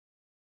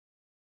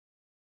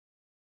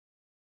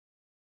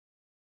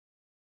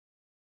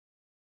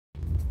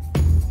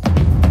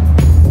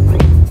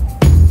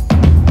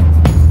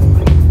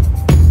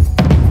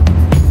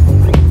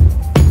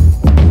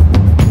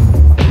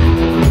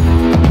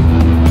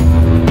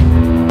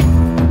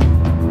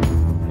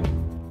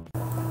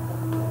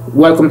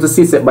Welcome to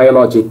CSEC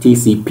Biology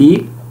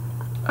TCP.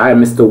 I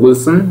am Mr.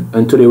 Wilson,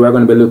 and today we're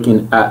going to be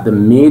looking at the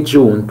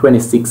May-June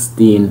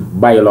 2016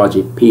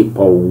 Biology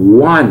Paper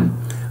 1.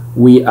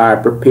 We are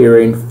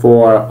preparing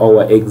for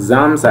our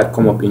exams that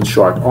come up in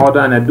short order,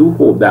 and I do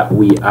hope that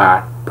we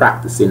are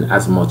practicing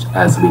as much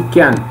as we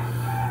can.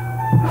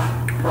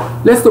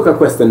 Let's look at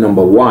question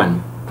number 1.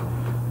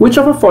 Which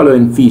of the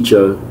following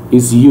feature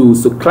is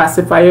used to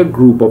classify a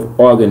group of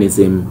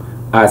organisms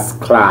as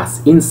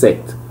class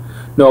insect?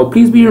 Now,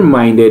 please be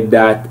reminded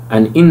that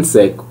an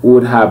insect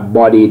would have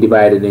body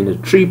divided into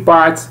 3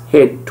 parts: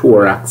 head,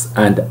 thorax,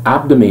 and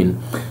abdomen.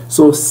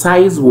 So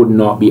size would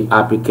not be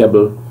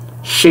applicable,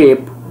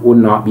 shape would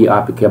not be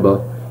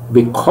applicable,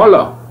 the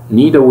color,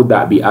 neither would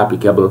that be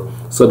applicable.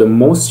 So the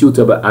most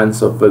suitable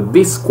answer for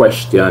this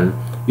question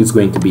is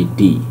going to be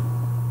D.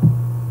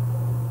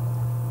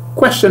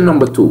 Question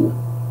number 2.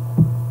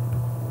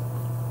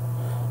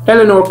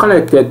 Eleanor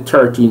collected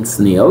 13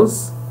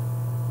 snails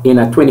in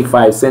a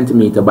 25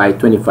 centimeter by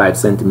 25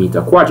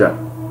 centimeter quadrant.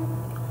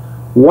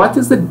 What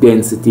is the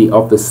density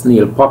of the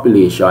snail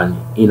population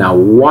in a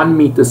 1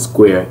 meter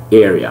square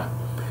area?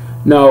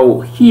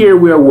 Now here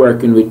we are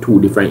working with 2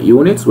 different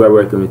units. We're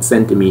working with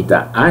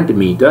centimeter and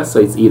meter, so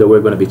it's either we're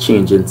going to be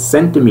changing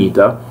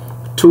centimeter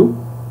to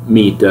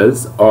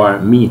meters or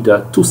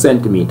meter to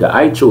centimeter.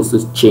 I chose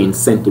to change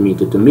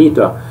centimeter to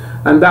meter,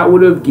 and that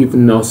would have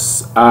given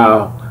us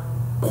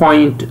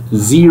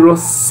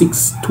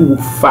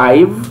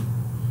 0.0625.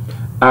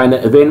 And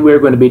then we're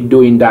going to be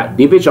doing that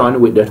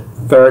division with the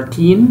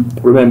 13.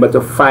 Remember,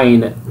 to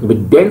find the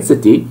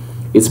density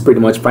is pretty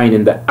much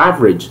finding the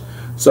average.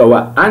 So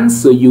our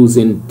answer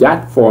using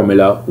that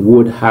formula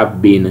would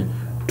have been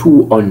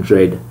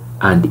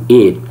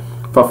 208.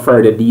 For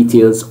further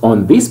details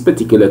on this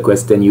particular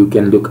question, you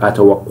can look at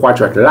our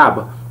Quadrat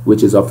Lab,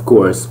 which is of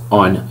course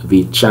on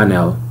the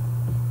channel.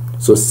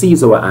 So C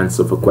is our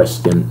answer for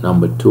question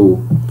number 2.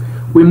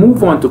 We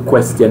move on to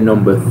question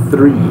number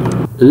 3.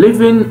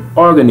 Living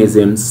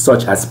organisms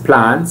such as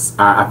plants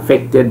are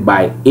affected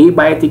by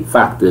abiotic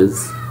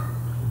factors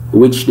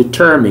which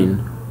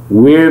determine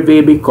where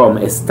they become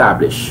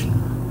established.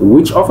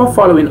 Which of the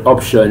following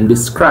option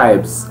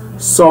describes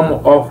some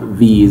of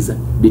these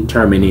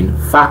determining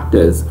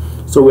factors?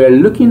 So we're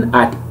looking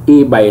at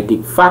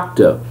abiotic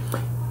factor.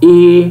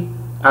 A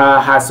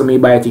has some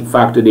abiotic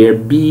factor there,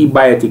 B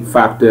biotic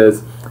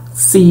factors,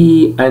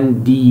 C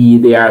and D,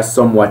 they are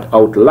somewhat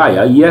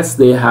outlier. Yes,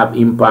 they have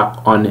impact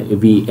on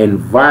the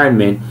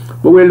environment,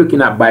 but we're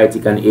looking at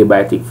biotic and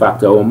abiotic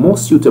factor. Our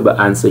most suitable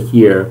answer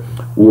here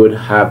would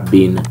have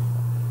been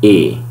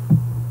A.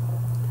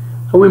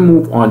 And we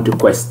move on to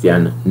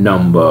question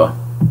number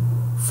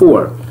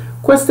 4.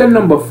 Question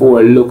number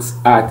 4 looks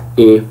at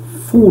a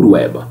food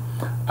web.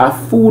 A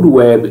food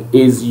web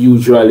is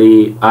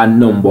usually a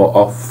number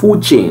of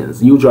food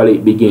chains. Usually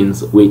it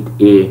begins with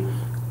a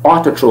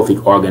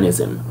autotrophic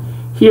organism.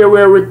 Here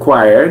we're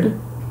required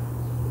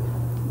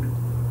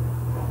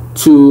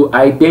to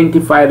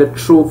identify the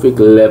trophic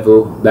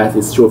level, that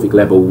is trophic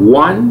level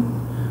 1,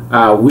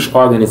 which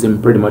organism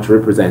pretty much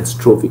represents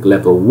trophic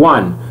level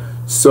 1.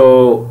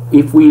 So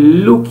if we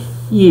look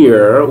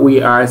here, we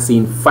are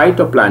seeing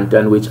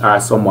phytoplankton, which are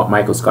somewhat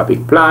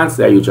microscopic plants.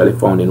 They are usually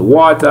found in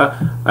water,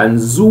 and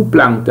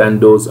zooplankton,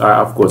 those are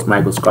of course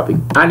microscopic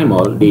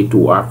animals. They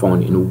too are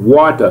found in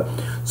water.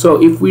 So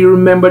if we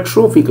remember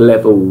trophic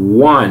level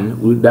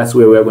 1, that's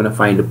where we're going to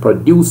find the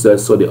producer.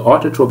 So the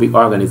autotrophic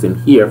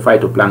organism here,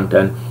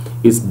 phytoplankton,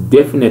 is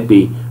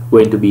definitely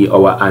going to be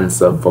our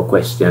answer for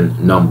question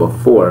number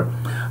 4.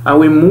 And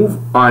we move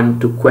on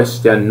to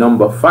question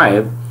number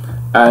 5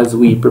 as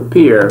we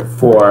prepare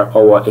for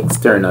our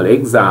external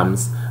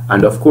exams.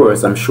 And of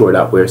course, I'm sure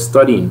that we're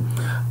studying.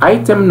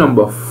 Item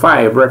number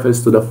 5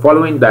 refers to the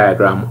following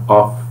diagram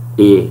of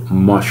a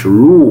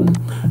mushroom.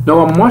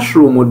 Now a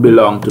mushroom would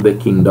belong to the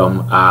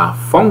kingdom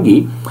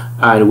fungi,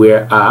 and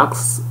we're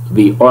asked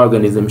the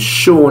organism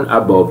shown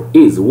above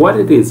is what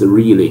it is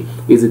really.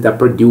 Is it a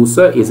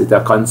producer? Is it a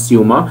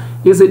consumer?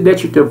 Is it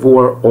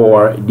detritivore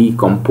or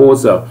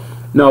decomposer?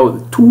 Now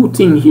 2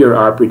 things here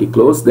are pretty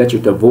close,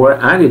 detritivore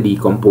and a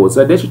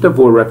decomposer.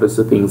 Detritivore refers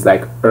to things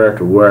like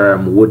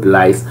earthworm,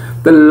 woodlice,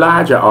 the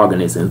larger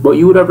organisms. But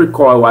you would have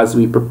recalled as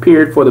we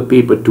prepared for the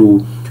paper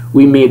 2,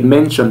 we made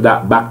mention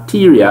that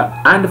bacteria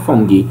and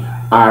fungi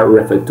are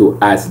referred to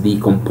as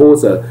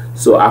decomposer.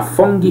 So a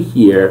fungi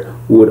here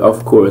would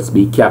of course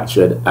be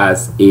captured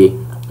as a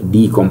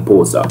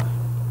decomposer.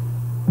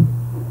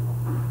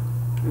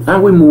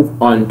 And we move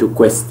on to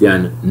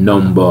question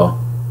number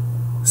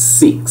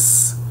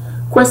 6.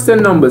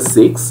 Question number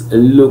 6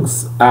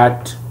 looks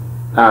at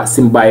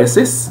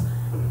symbiosis.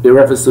 It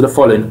refers to the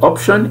following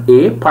option: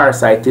 A,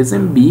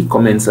 parasitism, B,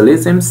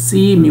 commensalism,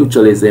 C,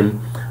 mutualism,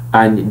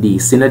 and D,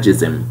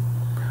 synergism.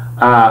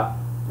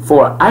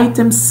 For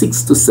items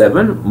 6 to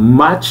 7,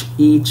 match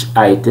each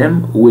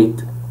item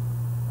with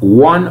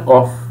one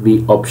of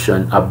the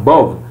option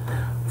above.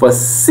 For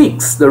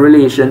 6, the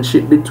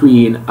relationship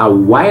between a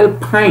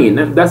wild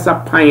pine, that's a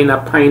pine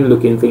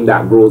looking thing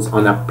that grows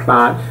on a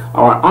plant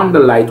or on the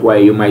light wire,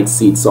 you might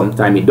see it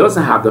sometime. It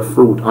doesn't have the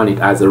fruit on it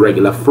as a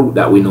regular fruit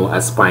that we know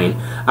as pine.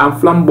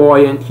 And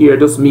flamboyant here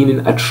just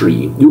meaning a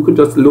tree. You could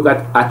just look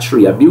at a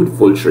tree, a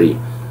beautiful tree,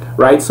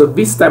 right? So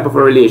this type of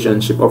a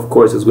relationship, of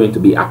course, is going to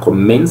be a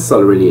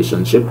commensal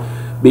relationship,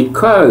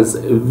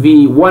 because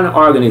the one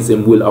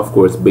organism will of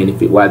course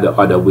benefit while the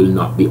other will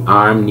not be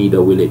harmed,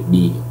 neither will it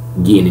be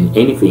gaining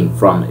anything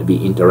from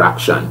the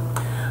interaction.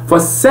 For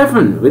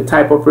 7, the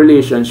type of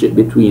relationship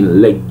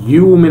between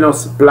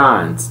leguminous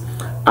plants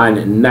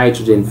and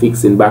nitrogen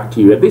fixing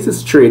bacteria. This is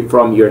straight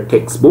from your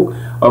textbook.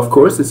 Of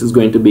course, this is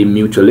going to be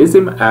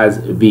mutualism,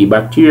 as the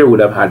bacteria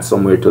would have had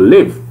somewhere to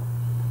live,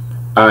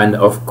 and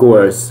of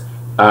course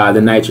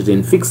the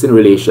nitrogen fixing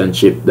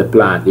relationship the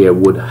plant there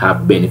would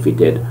have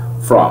benefited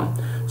from.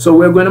 So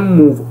we're going to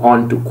move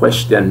on to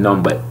question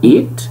number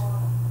 8.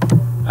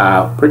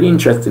 Pretty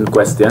interesting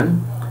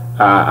question.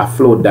 A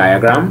flow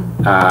diagram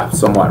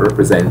somewhat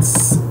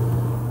represents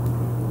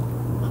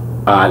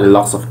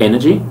loss of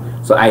energy.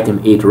 So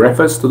item 8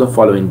 refers to the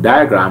following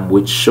diagram,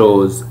 which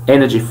shows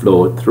energy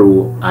flow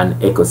through an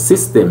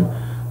ecosystem.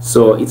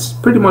 So it's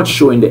pretty much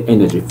showing the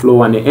energy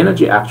flow, and the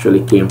energy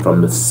actually came from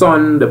the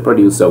sun. The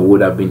producer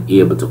would have been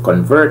able to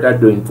convert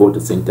that during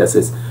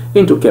photosynthesis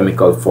into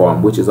chemical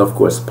form, which is of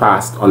course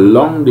passed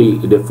along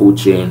the food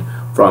chain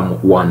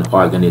from one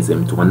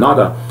organism to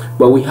another.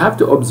 But we have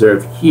to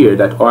observe here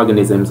that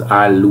organisms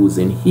are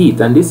losing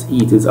heat, and this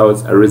heat is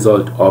as a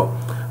result of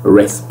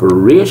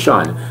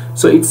respiration.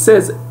 So it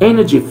says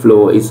energy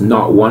flow is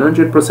not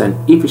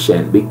 100%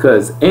 efficient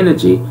because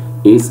energy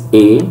is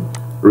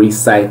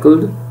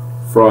recycled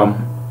from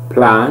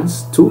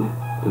plants to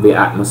the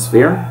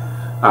atmosphere,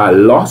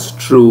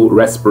 lost through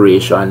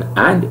respiration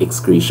and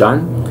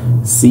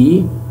excretion.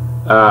 C,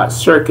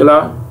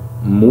 circular,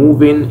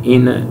 moving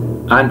in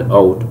and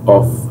out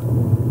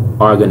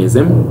of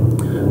organism.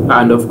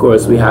 And of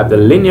course we have the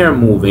linear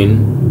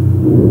moving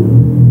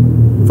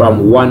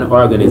from one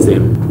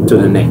organism to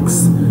the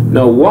next.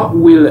 Now what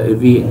will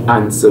the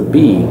answer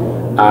be?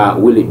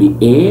 Will it be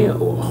A?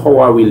 How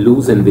are we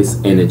losing this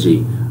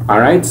energy?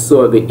 Alright,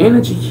 so the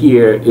energy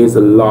here is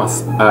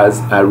lost as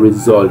a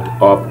result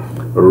of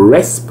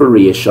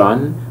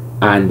respiration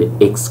and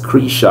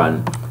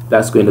excretion.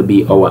 That's going to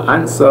be our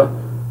answer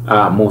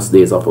most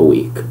days of a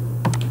week.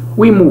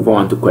 We move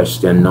on to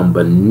question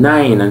number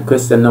 9, and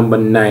question number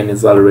 9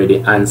 is already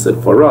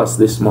answered for us.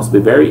 This must be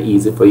very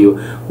easy for you.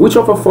 Which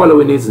of the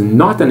following is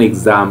not an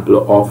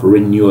example of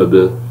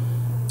renewable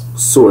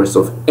source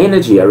of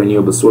energy, a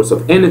renewable source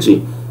of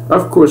energy?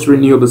 Of course,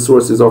 renewable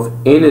sources of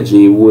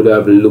energy would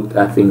have looked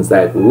at things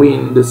like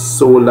wind,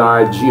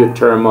 solar,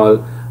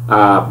 geothermal,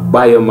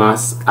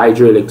 biomass,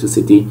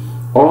 hydroelectricity.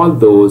 All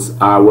those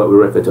are what we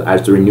refer to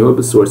as the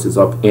renewable sources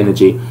of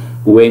energy.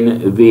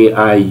 When they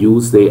are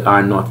used, they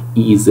are not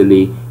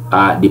easily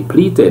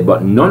depleted,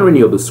 but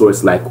non-renewable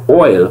source like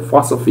oil,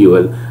 fossil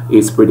fuel,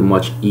 is pretty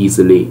much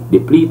easily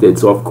depleted.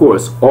 So of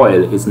course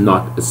oil is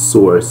not a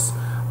source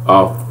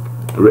of,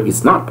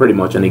 it's not pretty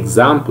much an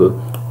example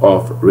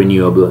of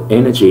renewable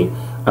energy.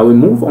 And we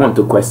move on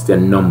to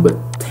question number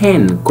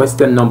 10.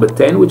 Question number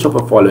 10, which of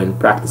the following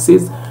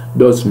practices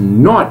does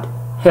not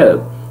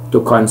help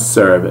to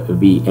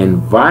conserve the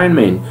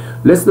environment?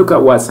 Let's look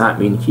at what's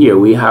happening here.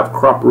 We have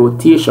crop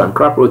rotation.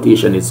 Crop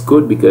rotation is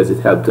good because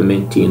it helps to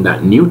maintain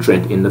that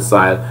nutrient in the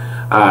soil.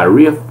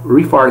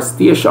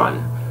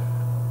 Reforestation,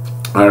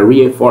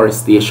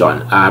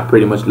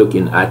 pretty much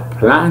looking at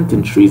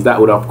planting trees. That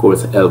would of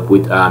course help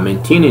with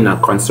maintaining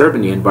and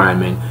conserving the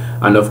environment,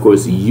 and of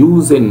course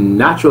using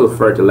natural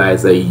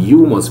fertilizer,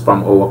 humus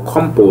from our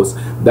compost.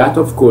 That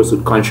of course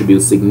would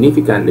contribute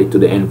significantly to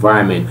the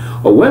environment.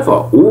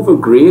 However,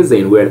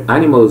 overgrazing, where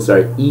animals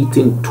are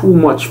eating too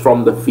much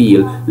from the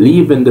field,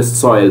 leaving the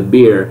soil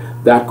bare,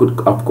 that could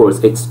of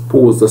course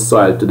expose the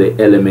soil to the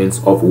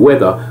elements of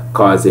weather,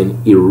 causing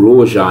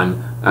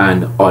erosion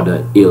and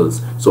other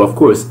ills. So of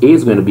course A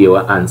is going to be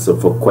our answer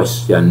for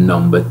question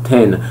number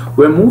 10.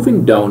 We're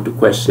moving down to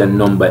question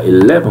number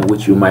 11,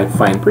 which you might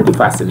find pretty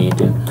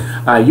fascinating.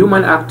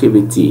 Human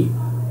activity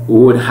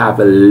would have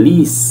a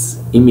least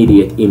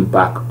immediate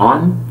impact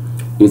on.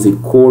 Is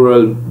it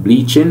coral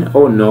bleaching?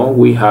 Oh no,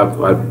 we have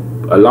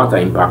a lot of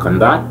impact on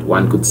that,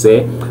 one could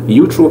say.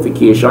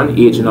 Eutrophication,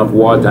 aging of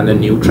water and the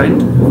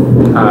nutrient.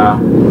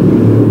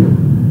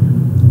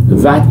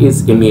 That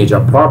is a major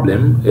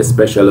problem,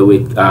 especially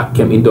with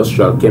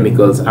industrial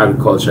chemicals,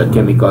 agriculture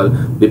chemical,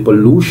 the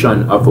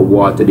pollution of the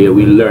water there.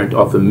 We learned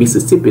of the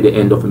Mississippi, the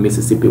end of the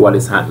Mississippi, what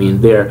is happening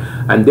there.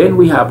 And then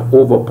we have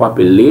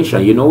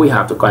overpopulation. You know, we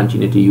have to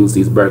continue to use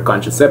these birth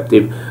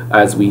contraceptive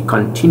as we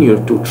continue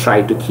to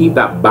try to keep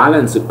that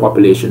balance with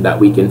population, that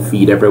we can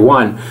feed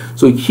everyone.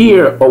 So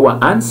here our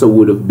answer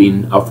would have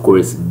been, of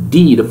course,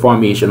 D, the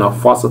formation of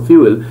fossil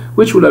fuel,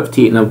 which would have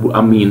taken a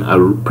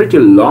pretty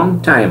long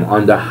time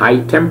under high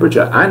temperature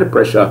temperature and the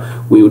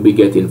pressure, we would be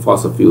getting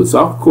fossil fuels.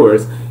 So of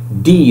course,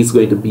 D is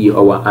going to be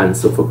our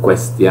answer for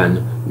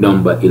question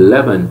number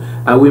 11.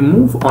 And we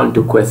move on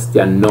to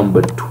question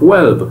number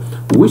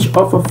 12. Which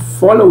of the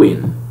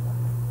following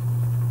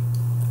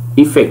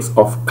effects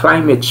of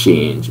climate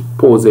change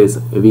poses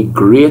the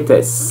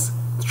greatest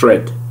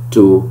threat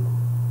to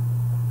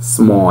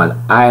small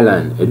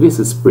island? This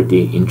is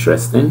pretty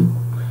interesting.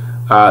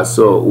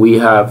 So we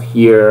have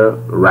here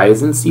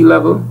rising sea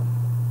level,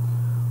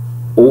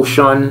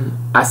 ocean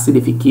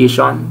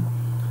acidification,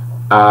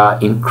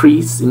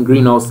 increase in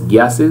greenhouse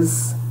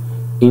gases,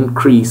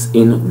 increase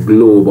in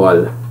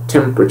global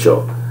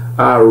temperature.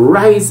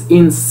 Rise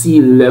in sea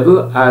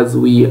level, as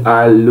we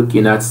are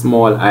looking at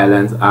small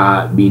islands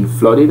being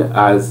flooded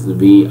as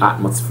the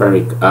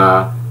atmospheric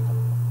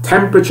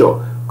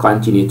temperature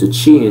continue to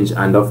change,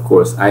 and of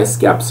course ice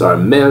caps are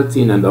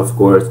melting, and of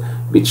course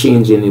be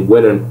changing in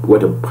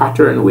weather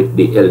pattern with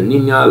the El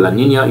Nino, La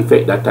Nina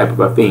effect, that type of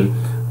a thing.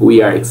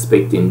 We are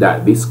expecting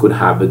that this could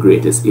have the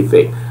greatest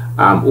effect.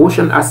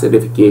 Ocean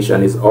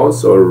acidification is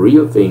also a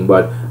real thing,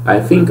 but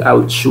I think I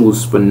would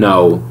choose for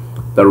now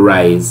the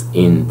rise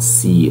in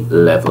sea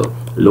level.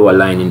 Lower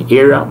lying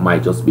area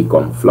might just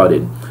become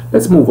flooded.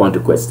 Let's move on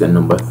to question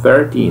number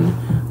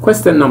 13.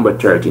 Question number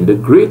 13. The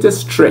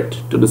greatest threat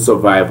to the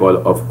survival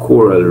of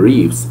coral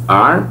reefs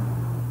are,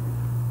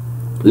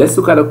 let's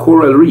look at a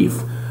coral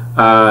reef.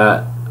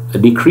 A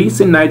decrease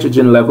in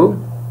nitrogen level,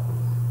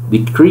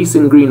 decrease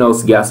in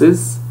greenhouse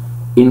gases,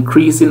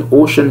 increase in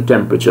ocean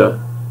temperature,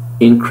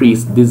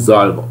 increased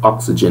dissolved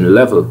oxygen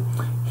level.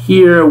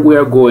 Here we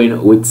are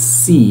going with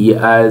C,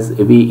 as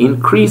the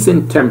increase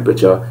in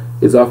temperature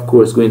is of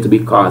course going to be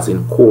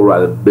causing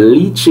coral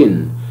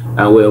bleaching.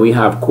 And when we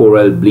have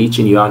coral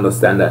bleaching, you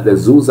understand that the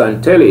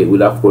zooxanthellae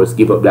will of course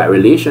give up that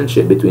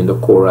relationship between the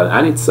coral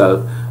and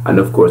itself, and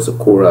of course the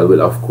coral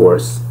will of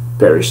course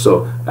perish.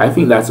 So I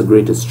think that's the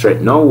greatest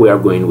threat. Now we are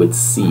going with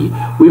C.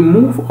 We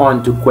move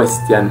on to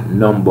question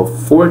number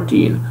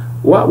 14.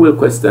 What will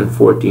question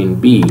 14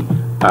 be?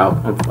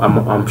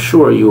 I'm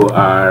sure you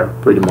are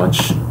pretty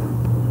much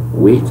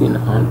waiting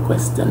on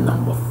question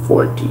number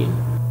 14.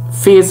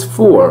 Phase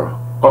 4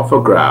 of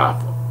a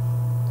graph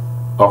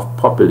of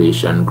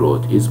population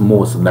growth is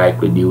most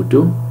likely due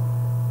to?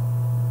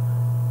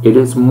 It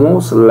is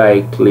most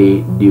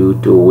likely due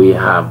to we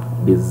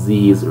have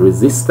disease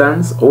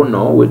resistance. Oh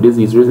no, with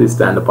disease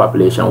resistance the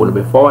population will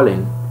be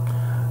falling.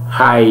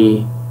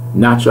 High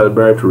natural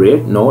birth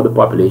rate, no, the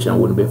population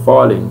wouldn't be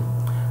falling.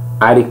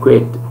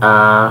 Adequate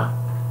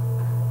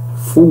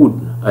food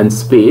and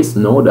space,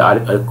 no,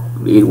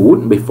 it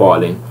wouldn't be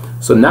falling.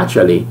 So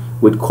naturally,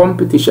 with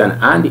competition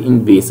and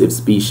invasive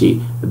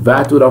species,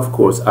 that would of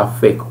course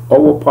affect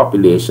our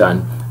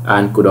population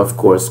and could of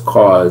course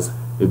cause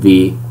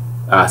the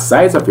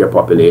size of your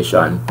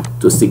population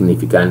to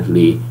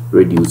significantly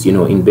reduce. You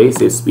know,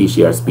 invasive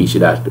species are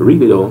species that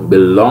really don't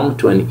belong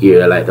to an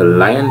area, like the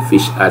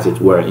lionfish as it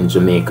were in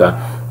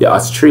Jamaica, the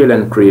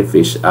Australian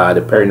crayfish,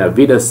 the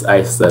Perinavidus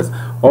oysters.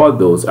 All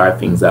those are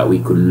things that we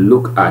could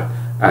look at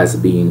as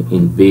being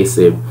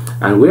invasive.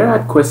 And we're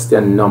at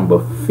question number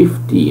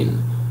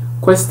 15.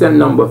 Question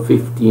number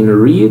 15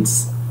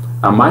 reads,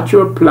 a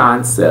mature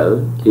plant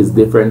cell is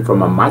different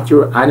from a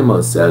mature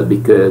animal cell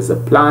because a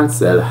plant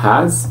cell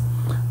has,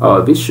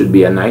 this should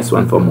be a nice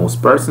one for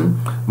most person,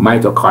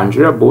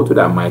 mitochondria, both would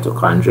have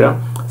mitochondria,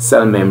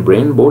 cell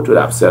membrane, both would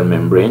have cell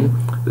membrane,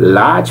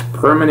 large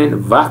permanent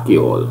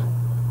vacuole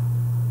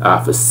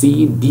for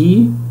C,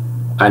 D,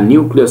 a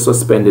nucleus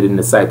suspended in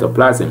the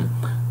cytoplasm.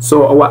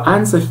 So our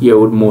answer here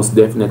would most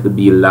definitely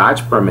be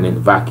large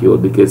permanent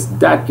vacuole, because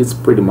that is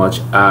pretty much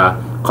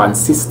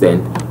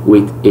consistent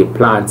with a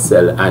plant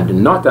cell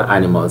and not an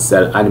animal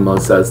cell. Animal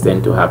cells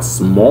tend to have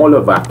smaller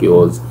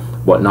vacuoles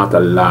but not a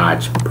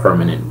large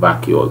permanent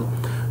vacuole.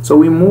 So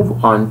we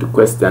move on to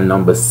question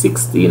number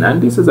 16,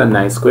 and this is a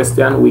nice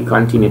question. We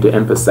continue to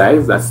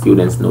emphasize that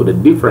students know the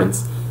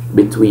difference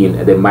between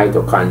the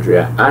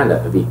mitochondria and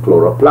the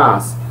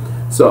chloroplast.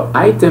 So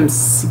item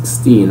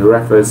 16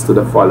 refers to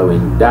the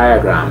following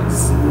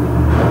diagrams.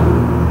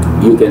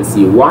 You can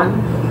see 1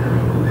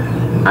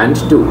 and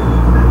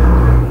 2.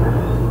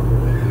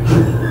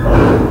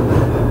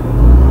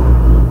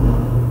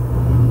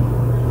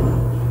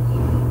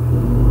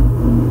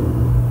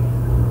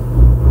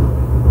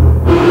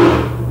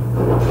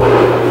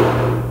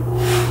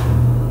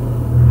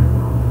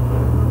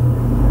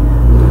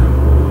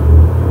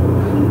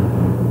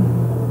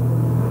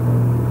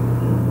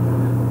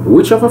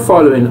 Which of the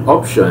following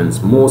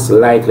options most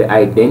likely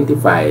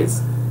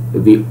identifies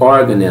the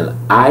organelle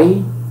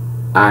I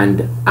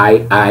and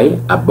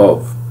II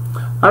above?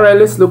 Alright,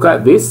 let's look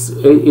at this.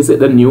 Is it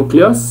the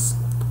nucleus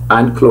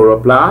and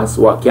chloroplast?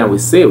 What can we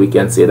say? We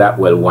can say that,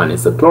 well, one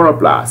is the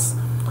chloroplast.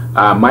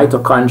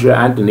 Mitochondria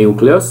and the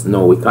nucleus?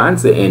 No, we can't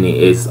say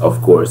any is,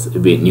 of course,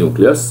 the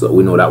nucleus. So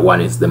we know that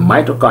one is the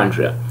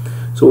mitochondria.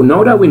 So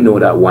now that we know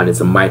that one is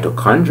a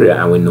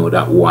mitochondria and we know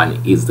that one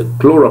is the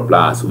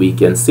chloroplast, we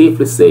can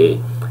safely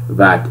say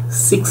that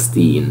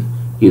 16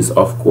 is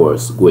of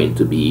course going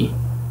to be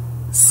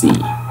C.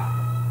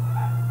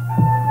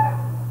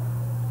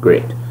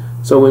 Great.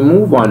 So we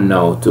move on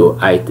now to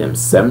item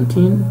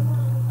 17,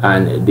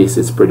 and this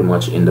is pretty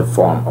much in the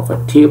form of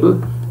a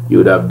table. You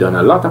would have done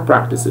a lot of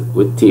practice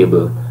with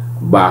table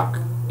back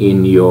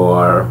in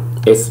your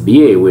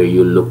SBA where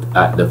you looked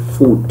at the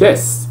food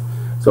test.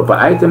 So for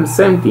item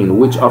 17,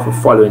 which of the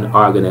following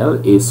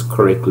organelle is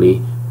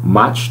correctly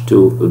matched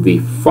to the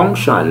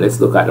function?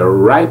 Let's look at the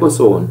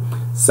ribosome,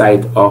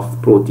 site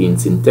of protein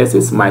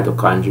synthesis,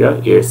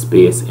 mitochondria,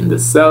 airspace in the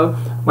cell.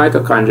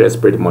 Mitochondria is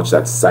pretty much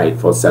that site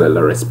for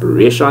cellular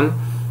respiration.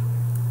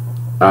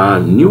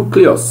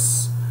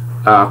 Nucleus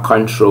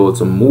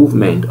controls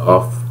movement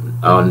of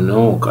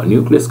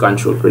nucleus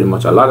control pretty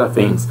much a lot of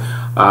things.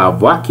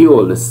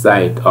 Vacuole, the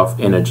site of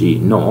energy,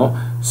 no.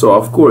 So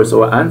of course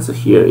our answer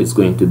here is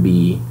going to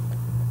be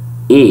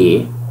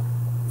A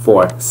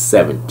for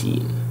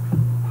 17.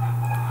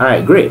 All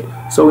right, great.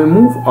 So we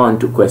move on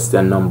to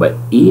question number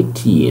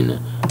 18.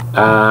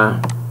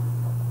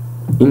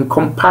 In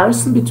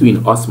comparison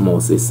between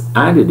osmosis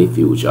and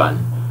diffusion,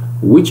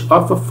 which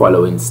of the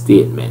following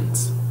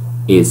statements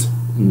is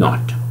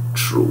not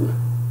true?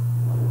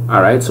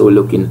 All right, so we're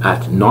looking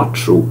at not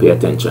true. Pay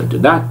attention to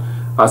that.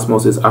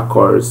 Osmosis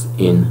occurs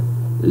in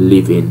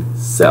living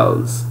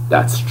cells.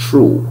 That's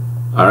true.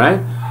 All right.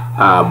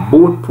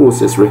 Both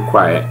processes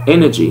require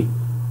energy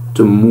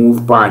to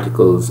move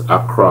particles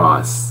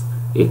across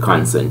a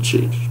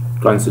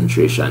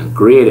concentration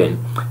gradient.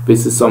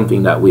 This is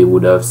something that we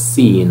would have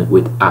seen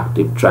with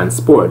active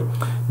transport.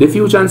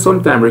 Diffusion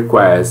sometimes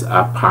requires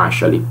a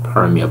partially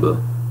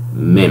permeable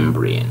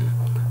membrane.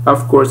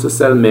 Of course, the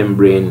cell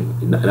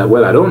membrane,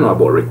 well, I don't know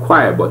about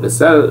require, but the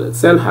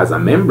cell has a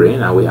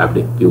membrane, and we have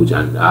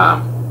diffusion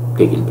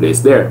taking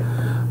place there.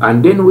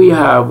 And then we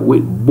have,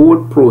 with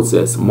both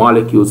process,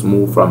 molecules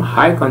move from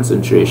high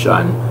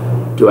concentration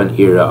to an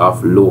area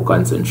of low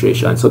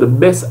concentration. So the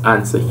best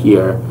answer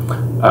here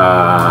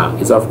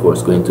is of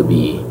course going to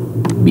be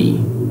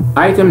B.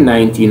 Item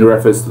 19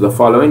 refers to the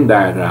following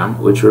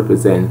diagram, which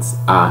represents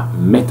a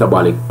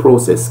metabolic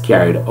process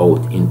carried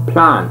out in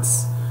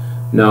plants.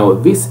 Now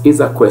this is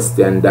a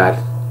question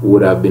that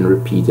would have been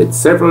repeated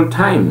several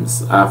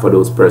times for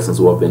those persons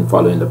who have been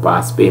following the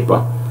past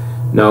paper.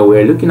 Now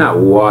we're looking at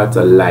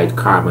water, light,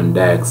 carbon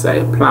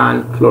dioxide,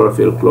 plant,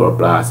 chlorophyll,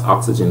 chloroplast,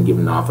 oxygen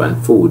given off,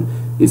 and food.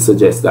 It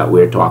suggests that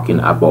we're talking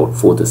about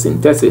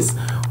photosynthesis.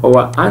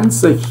 Our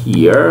answer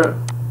here,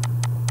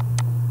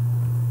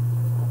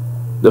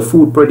 the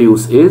food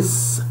produced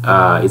is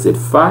it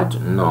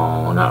fat?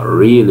 No, not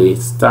really.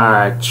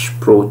 Starch,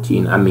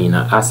 protein,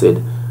 amino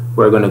acid.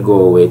 We're going to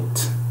go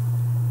with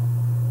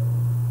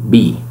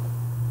B,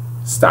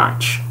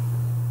 starch.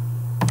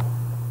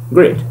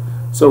 Great.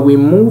 So we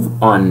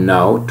move on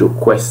now to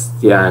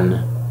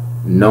question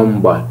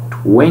number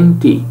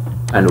 20,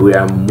 and we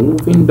are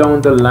moving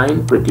down the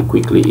line pretty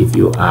quickly if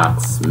you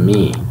ask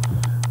me.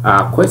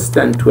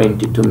 Question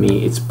 20 to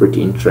me is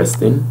pretty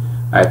interesting.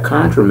 I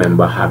can't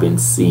remember having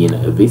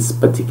seen this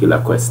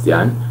particular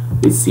question.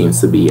 It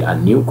seems to be a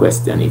new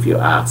question if you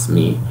ask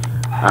me.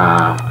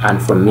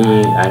 And for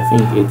me, I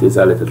think it is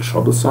a little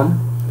troublesome.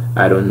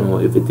 I don't know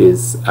if it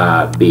is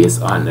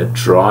based on a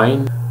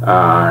drawing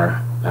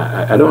or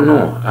I don't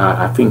know.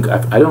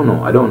 I don't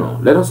know.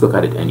 Let us look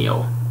at it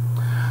anyhow.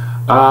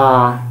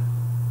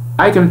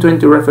 Item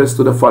 20 refers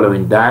to the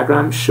following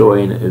diagram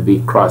showing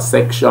the cross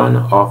section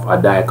of a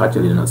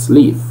dicotyledonous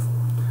leaf.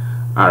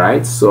 All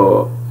right,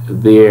 so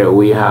there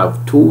we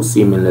have two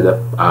seemingly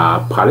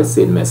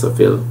palisade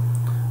mesophyll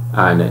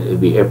and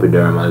the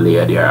epidermal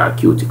layer there, are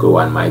cuticle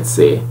one might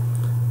say,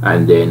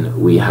 and then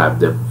we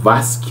have the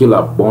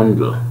vascular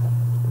bundle.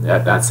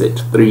 That's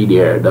it, three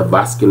there, the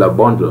vascular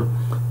bundle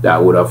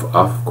that would have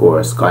of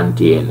course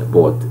contain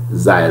both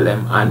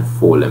xylem and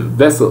phloem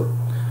vessel.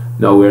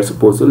 Now we're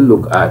supposed to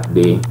look at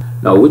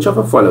which of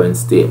the following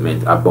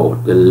statement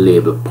about the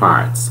label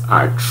parts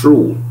are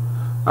true.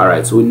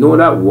 Alright, so we know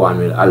that one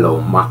will allow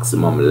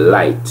maximum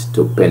light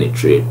to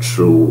penetrate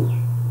through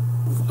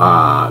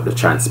the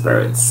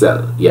transparent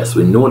cell. Yes,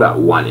 we know that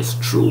one is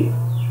true.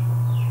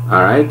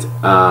 Alright,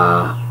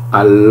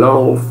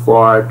 allow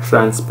for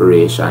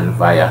transpiration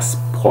via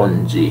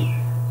spongy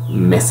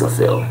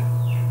mesophyll.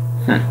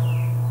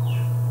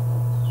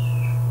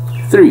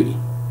 3.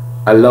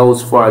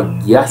 Allows for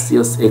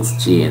gaseous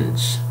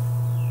exchange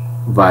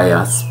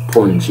via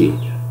spongy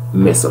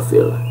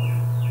mesophyll.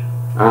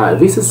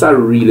 This is a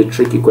really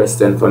tricky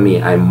question for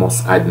me, I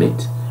must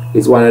admit.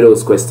 It's one of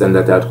those questions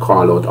that I'd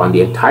call out on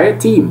the entire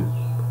team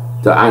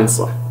to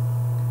answer.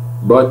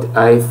 But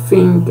I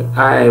think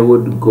I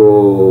would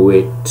go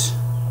with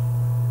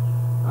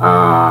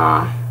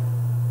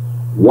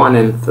 1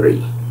 and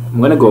 3. I'm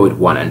going to go with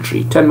 1 and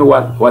 3. Tell me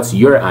what's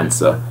your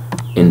answer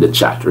in the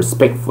chat,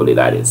 respectfully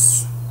that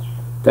is.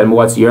 Tell me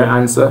what's your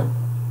answer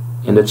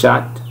in the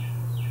chat.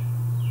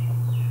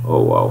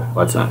 Oh wow,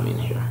 what's that mean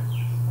here?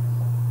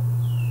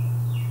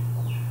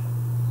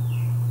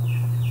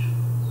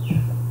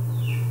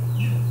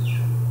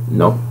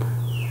 Nope.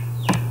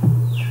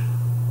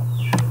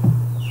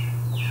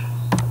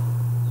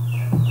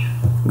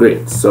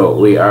 Great, so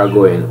we are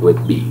going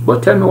with B.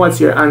 But tell me what's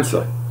your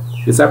answer.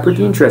 It's a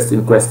pretty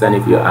interesting question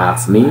if you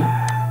ask me.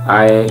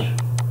 I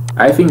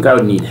think I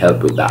would need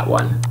help with that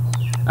one.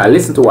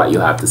 Listen to what you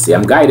have to say.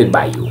 I'm guided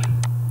by you.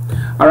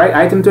 Alright,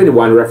 item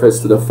 21 refers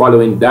to the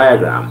following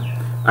diagram,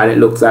 and it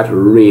looks at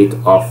rate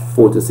of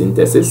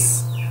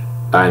photosynthesis,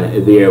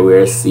 and there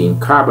we're seeing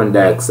carbon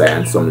dioxide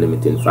and some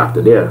limiting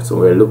factor there. So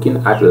we're looking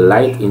at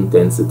light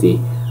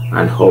intensity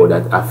and how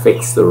that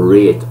affects the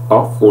rate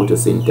of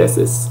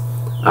photosynthesis,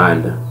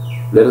 and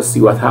let us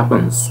see what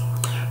happens.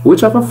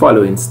 Which of the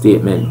following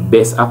statement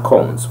best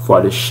accounts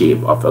for the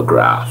shape of a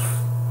graph?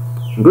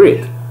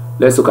 Great,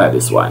 let's look at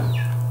this one.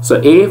 So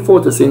A,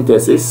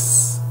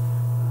 photosynthesis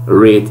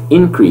rate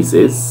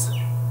increases.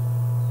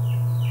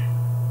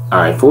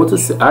 Alright,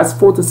 as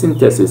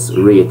photosynthesis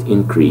rate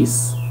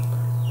increase,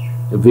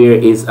 there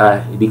is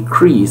a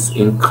decrease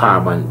in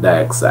carbon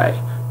dioxide.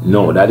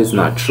 No, that is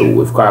not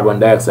true. If carbon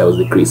dioxide was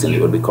decreasing,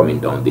 it would be coming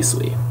down this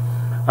way.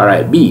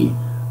 Alright, B,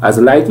 as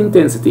light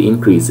intensity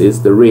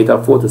increases, the rate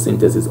of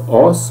photosynthesis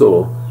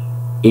also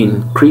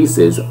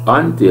increases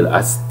until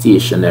a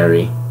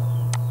stationary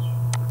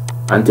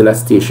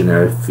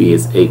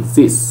phase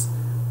exists,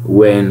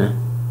 when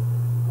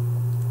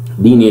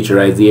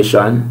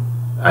denaturation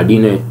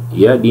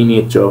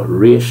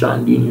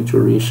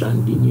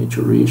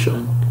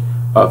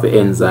of the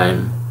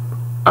enzyme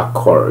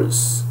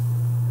occurs.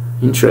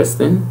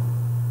 Interesting.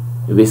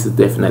 This is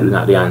definitely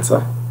not the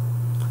answer.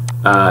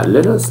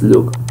 Let us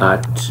look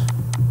at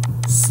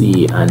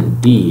C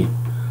and D.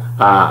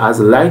 As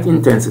light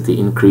intensity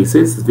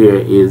increases, there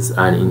is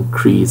an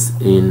increase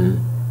in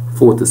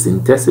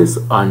photosynthesis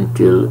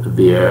until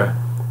there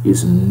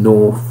is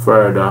no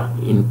further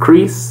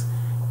increase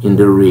in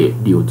the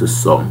rate due to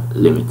some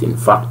limiting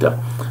factor.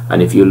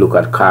 And if you look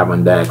at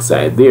carbon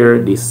dioxide there,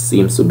 this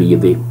seems to be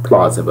the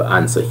plausible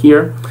answer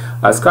here.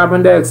 As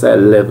carbon dioxide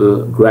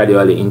level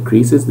gradually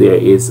increases, there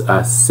is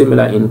a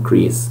similar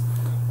increase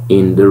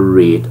in the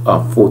rate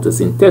of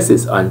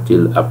photosynthesis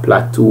until a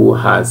plateau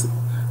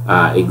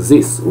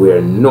exists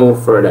where no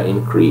further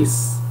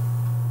increase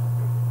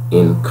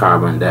in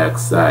carbon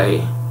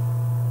dioxide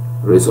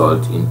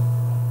result in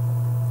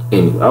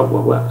any.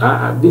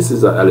 This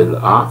is a little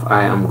off.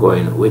 I am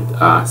going with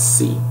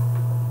C.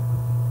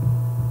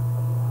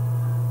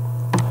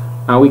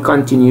 And we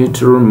continue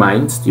to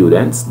remind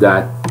students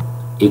that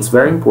it's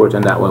very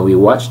important that when we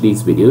watch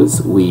these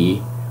videos,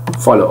 we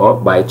follow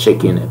up by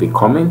checking the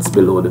comments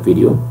below the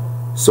video,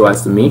 so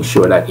as to make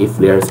sure that if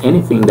there's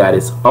anything that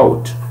is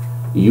out,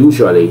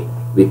 usually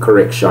the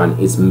correction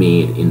is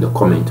made in the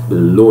comment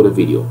below the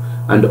video.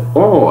 And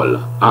all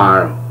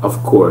are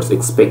of course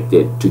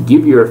expected to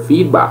give your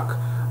feedback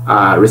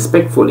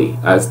respectfully,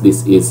 as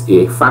this is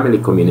a family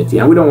community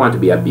and we don't want to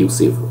be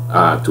abusive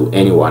to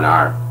anyone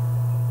or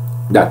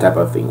that type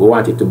of thing. We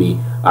want it to be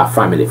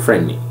family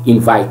friendly,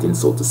 inviting,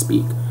 so to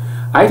speak.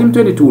 Item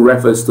 22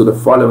 refers to the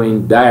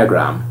following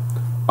diagram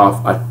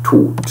of a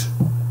tooth.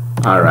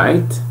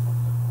 Alright,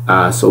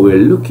 so we're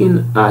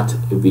looking at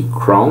the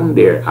crown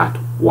there at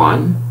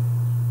 1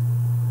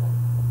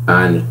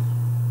 and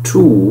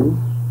 2.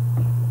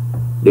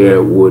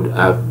 There would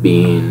have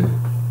been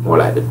more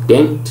like the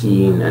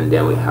dentine, and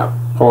then we have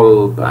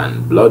pulp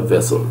and blood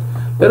vessel.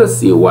 Let us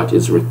see what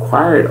is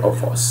required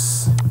of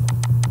us.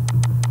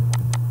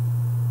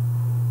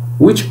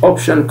 Which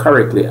option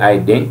correctly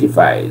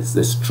identifies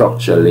the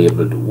structure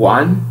labeled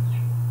 1,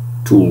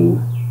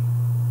 2,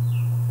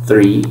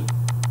 3,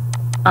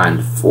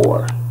 and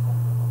 4?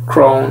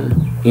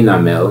 Crown,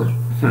 enamel,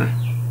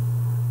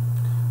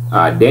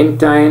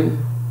 dentine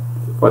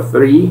for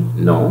 3,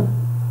 no.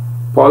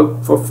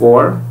 Pulp for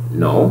 4,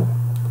 no.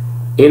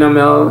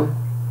 Enamel,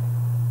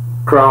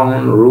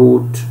 crown,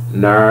 root,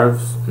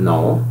 nerves,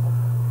 no.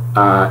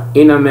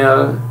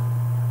 Enamel,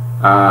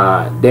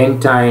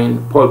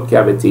 dentine, pulp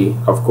cavity,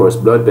 of course,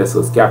 blood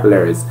vessels,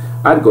 capillaries.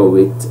 I'd go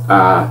with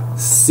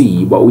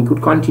C, but we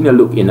could continue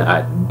looking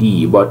at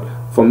D, but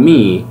for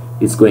me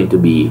it's going to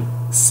be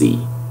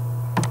C.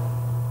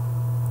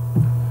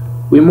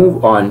 We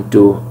move on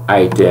to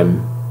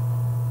item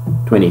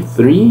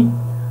 23.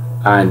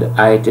 And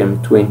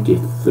item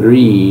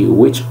 23,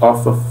 which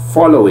of the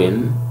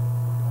following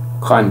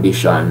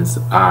conditions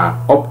are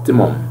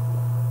optimum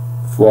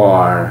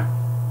for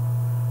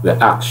the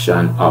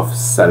action of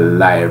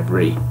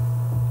salivary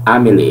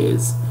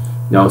amylase?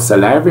 Now,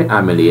 salivary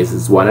amylase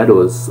is one of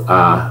those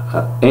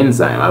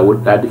enzymes. I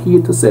would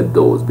adhere to say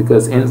those,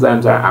 because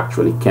enzymes are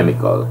actually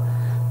chemical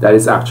that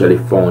is actually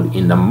found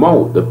in the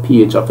mouth. The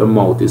pH of the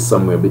mouth is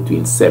somewhere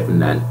between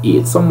 7 and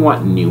 8,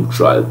 somewhat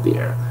neutral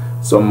there.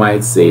 Some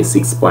might say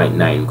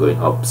 6.9 going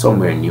up,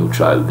 somewhere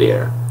neutral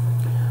there.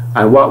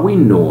 And what we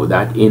know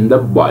that in the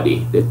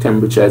body, the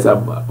temperature is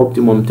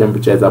optimum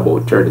temperature is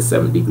about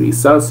 37 degrees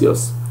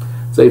Celsius.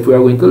 So if we are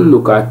going to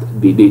look at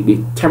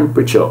the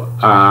temperature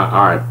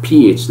or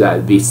pH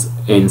that this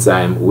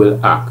enzyme will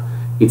act,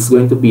 it's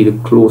going to be the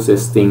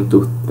closest thing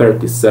to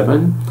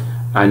 37.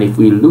 And if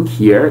we look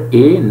here,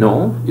 A,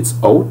 no, it's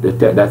out.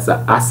 That's the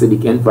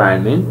acidic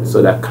environment,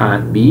 so that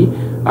can't be.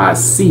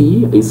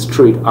 C is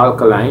straight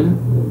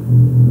alkaline.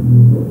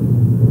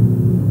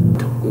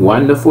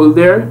 Wonderful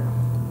there.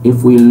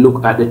 if we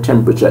look at the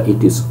temperature,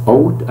 it is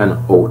out and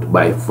out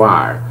by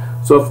far.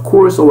 So of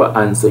course our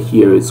answer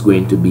here is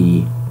going to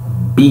be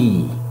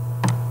B.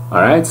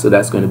 Alright, so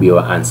that's going to be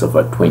our answer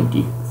for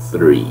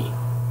 23.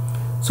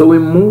 So we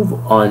move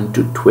on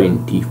to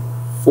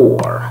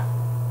 24.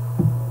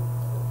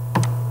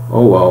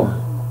 Oh wow.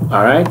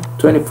 Alright,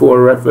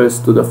 24 refers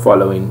to the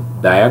following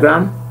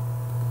diagram.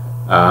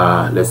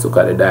 Let's look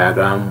at the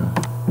diagram.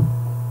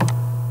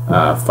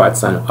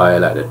 Fats and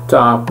oil at the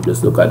top.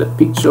 Just look at the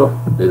picture,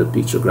 little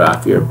picture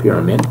graph here,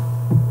 pyramid.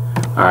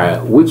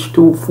 Alright, which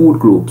two food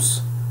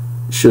groups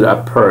should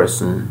a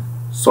person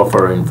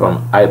suffering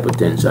from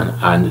hypertension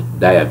and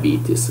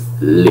diabetes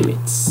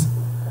limits?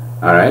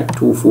 Alright,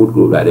 two food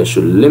groups that they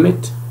should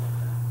limit.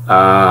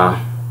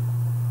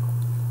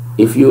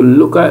 If you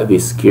look at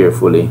this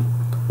carefully,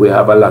 we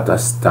have a lot of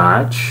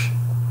starch.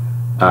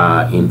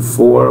 In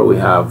 4 we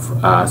have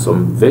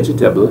some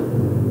vegetable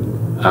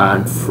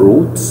and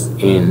fruits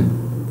in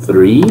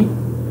 3,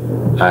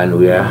 and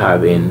we are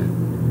having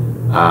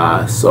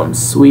some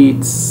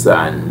sweets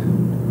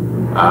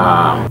and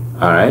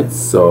alright,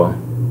 so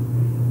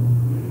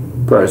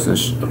person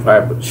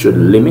should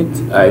limit.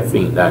 I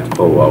think that,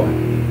 oh wow,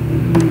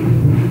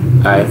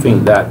 I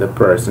think that the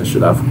person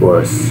should, of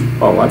course,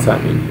 oh, what's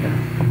happening here?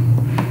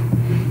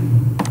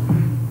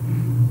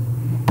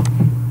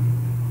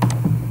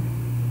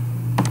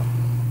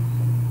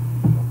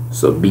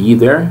 So be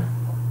there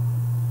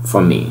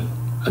for me.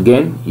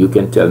 Again, you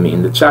can tell me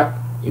in the chat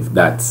if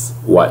that's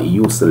what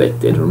you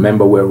selected.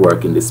 Remember, we're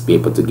working this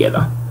paper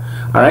together.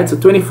 All right, so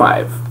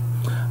 25.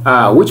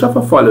 Which of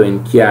the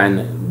following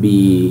can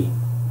be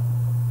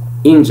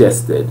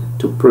ingested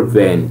to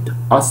prevent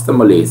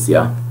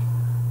osteomalacia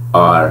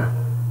or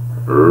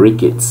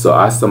rickets? So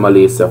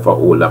osteomalacia for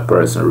older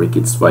person,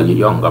 rickets for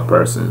younger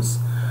persons.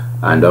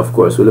 And of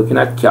course, we're looking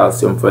at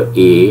calcium for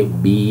A,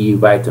 B,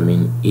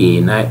 vitamin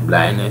A, night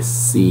blindness,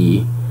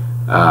 C,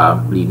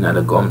 bleeding at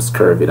the gums,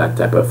 scurvy, that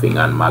type of thing,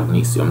 and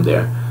magnesium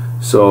there.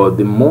 So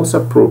the most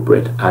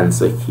appropriate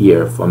answer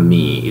here for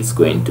me is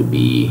going to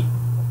be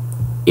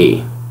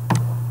A.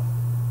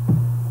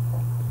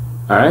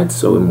 Alright,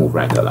 so we move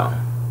right along.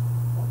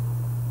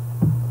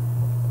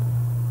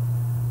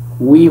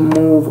 We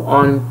move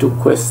on to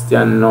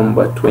question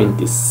number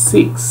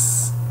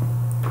 26.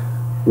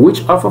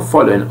 Which of the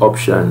following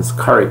options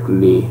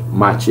correctly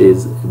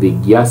matches the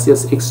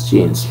gaseous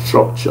exchange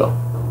structure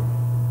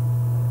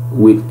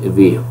with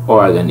the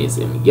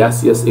organism?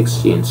 Gaseous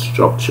exchange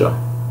structure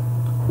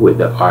with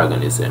the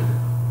organism.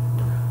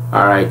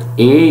 Alright,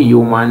 A,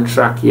 human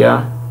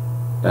trachea.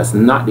 That's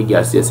not the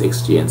gaseous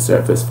exchange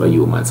surface for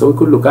humans. So we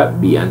could look at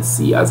B and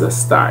C as a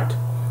start,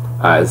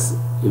 as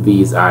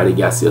these are the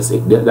gaseous,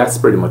 that's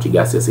pretty much a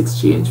gaseous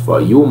exchange for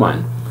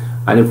human.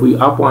 And if we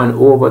up on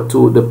over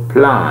to the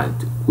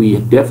plant, we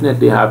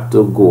definitely have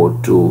to go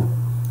to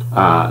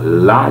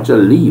larger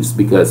leaves,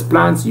 because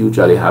plants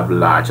usually have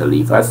larger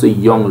leaves. As to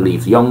young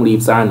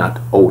leaves are not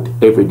out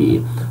every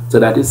day, so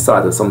that is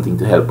sort of something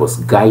to help us,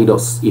 guide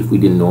us if we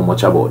didn't know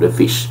much about the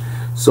fish.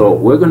 So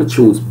we're going to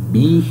choose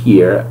B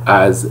here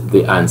as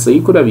the answer.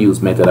 You could have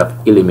used method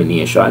of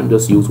elimination,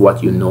 just use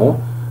what you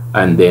know,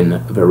 and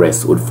then the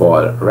rest would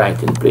fall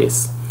right in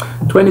place.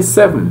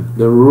 27.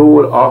 The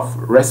role of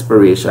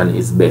respiration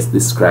is best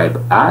described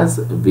as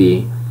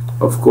the,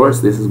 of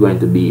course this is going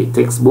to be a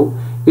textbook.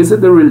 Is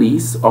it the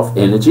release of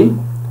energy,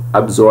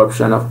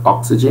 absorption of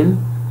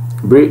oxygen,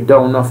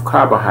 breakdown of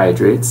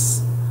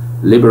carbohydrates,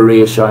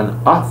 liberation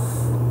of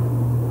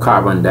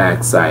carbon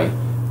dioxide?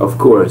 Of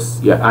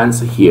course your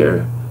answer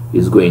here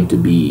is going to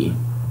be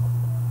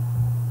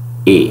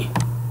A.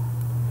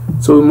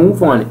 So we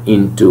move on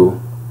into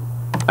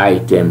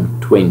item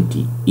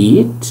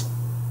 28.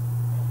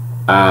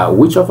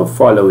 Which of the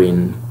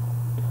following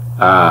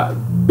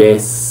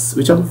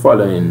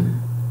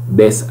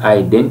best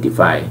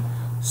identify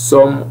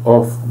some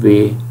of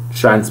the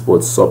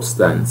transport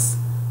substance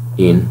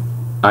in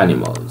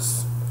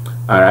animals?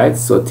 Alright,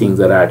 so things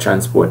that are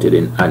transported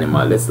in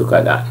animal, let's look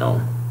at that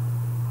now.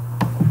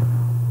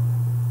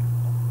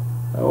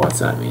 What's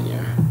that mean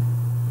here?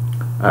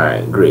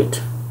 Alright,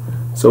 great.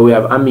 So we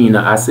have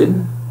amino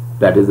acid,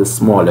 that is the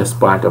smallest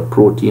part of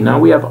protein,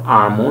 and we have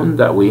hormone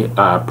that we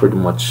are pretty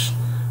much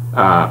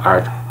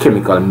our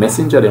chemical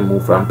messenger. They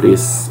move from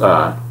place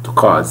to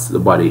cause the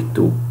body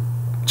to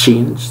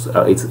change.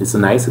 It's the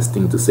nicest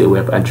thing to say. We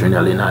have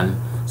adrenaline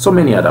and so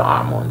many other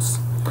hormones.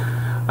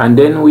 And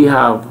then we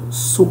have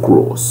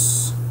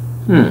sucrose.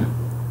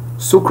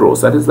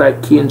 Sucrose, that is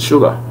like cane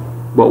sugar,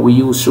 but we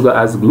use sugar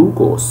as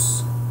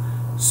glucose.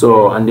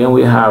 So, and then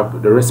we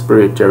have the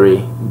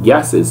respiratory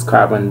gases,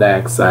 carbon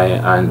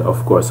dioxide and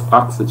of course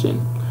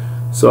oxygen.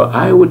 So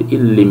I would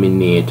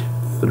eliminate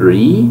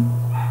 3.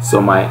 So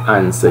my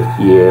answer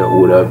here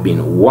would have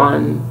been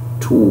 1,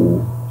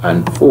 2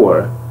 and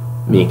 4,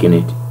 making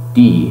it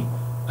D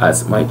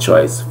as my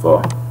choice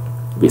for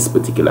this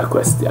particular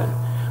question.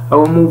 I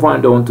will move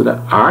on down to the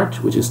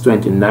heart, which is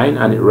 29,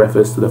 and it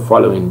refers to the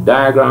following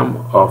diagram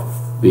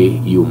of the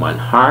human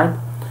heart,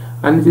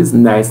 and it is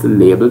nicely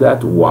labeled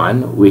at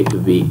 1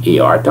 with the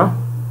aorta.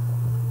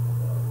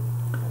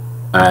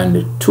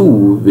 and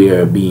 2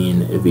 there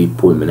being the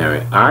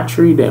pulmonary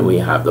artery. Then we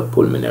have the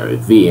pulmonary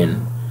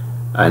vein,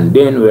 and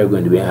then we're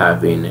going to be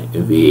having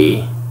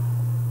the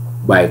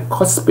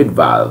bicuspid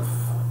valve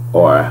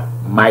or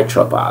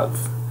mitral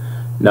valve.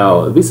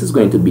 Now this is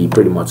going to be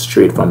pretty much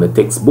straight from the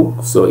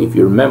textbook, so if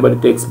you remember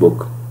the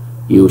textbook,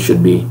 you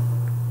should be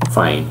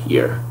fine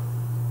here.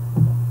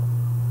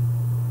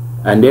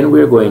 And then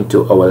we're going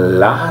to our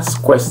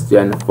last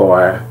question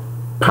for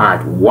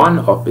part 1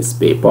 of this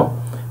paper,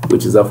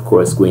 which is of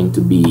course going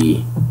to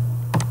be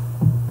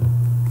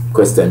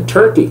question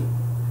 30,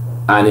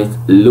 and it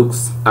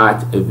looks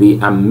at the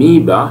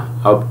amoeba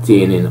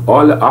obtaining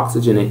all the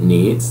oxygen it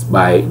needs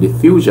by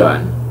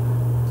diffusion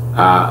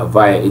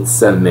via its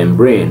cell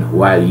membrane,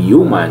 while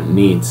human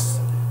needs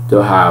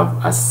to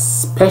have a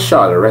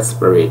special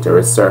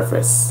respiratory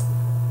surface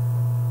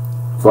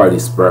for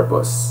this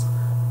purpose.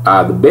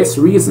 The best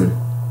reason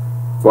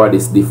for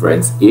this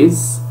difference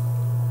is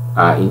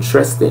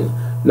interesting.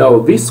 Now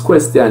this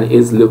question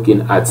is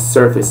looking at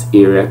surface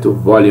area to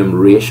volume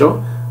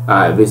ratio.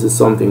 This is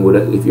something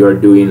if you're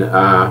doing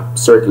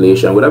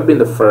circulation would have been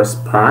the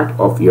first part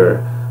of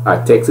your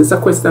text. It's a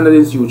question that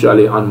is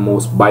usually on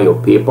most bio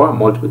paper,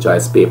 multiple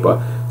choice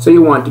paper, so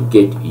you want to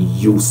get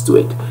used to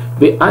it.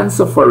 The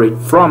answer for it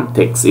from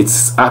text,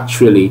 it's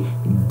actually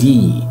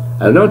D.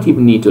 I don't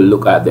even need to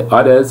look at the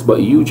others,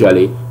 but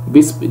usually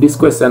this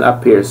question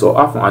appears so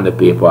often on the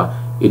paper,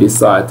 it is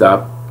sort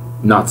of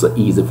not so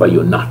easy for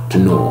you not to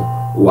know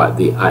what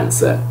the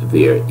answer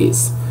there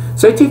is.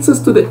 So it takes us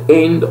to the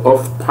end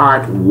of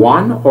part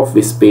 1 of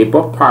this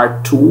paper.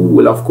 Part 2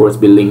 will of course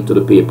be linked to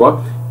the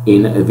paper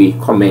in the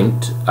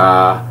comment,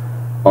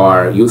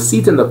 or you'll see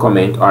it in the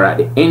comment or at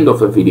the end of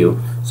the video.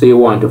 So you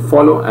want to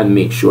follow and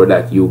make sure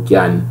that you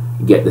can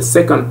get the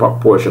second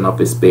portion of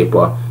this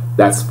paper,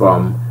 that's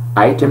from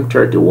item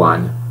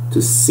 31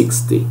 to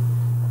 60.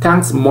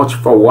 Thanks much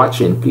for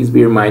watching. Please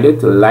be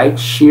reminded to like,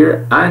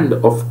 share, and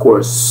of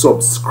course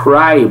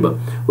subscribe.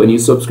 When you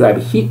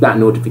subscribe, hit that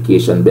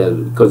notification bell,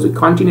 because we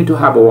continue to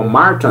have our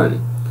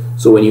marathon.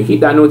 So when you hit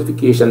that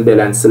notification bell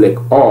and select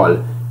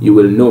all, you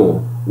will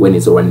know when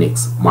it's our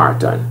next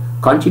marathon.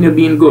 Continue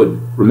being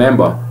good.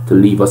 Remember to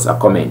leave us a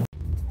comment.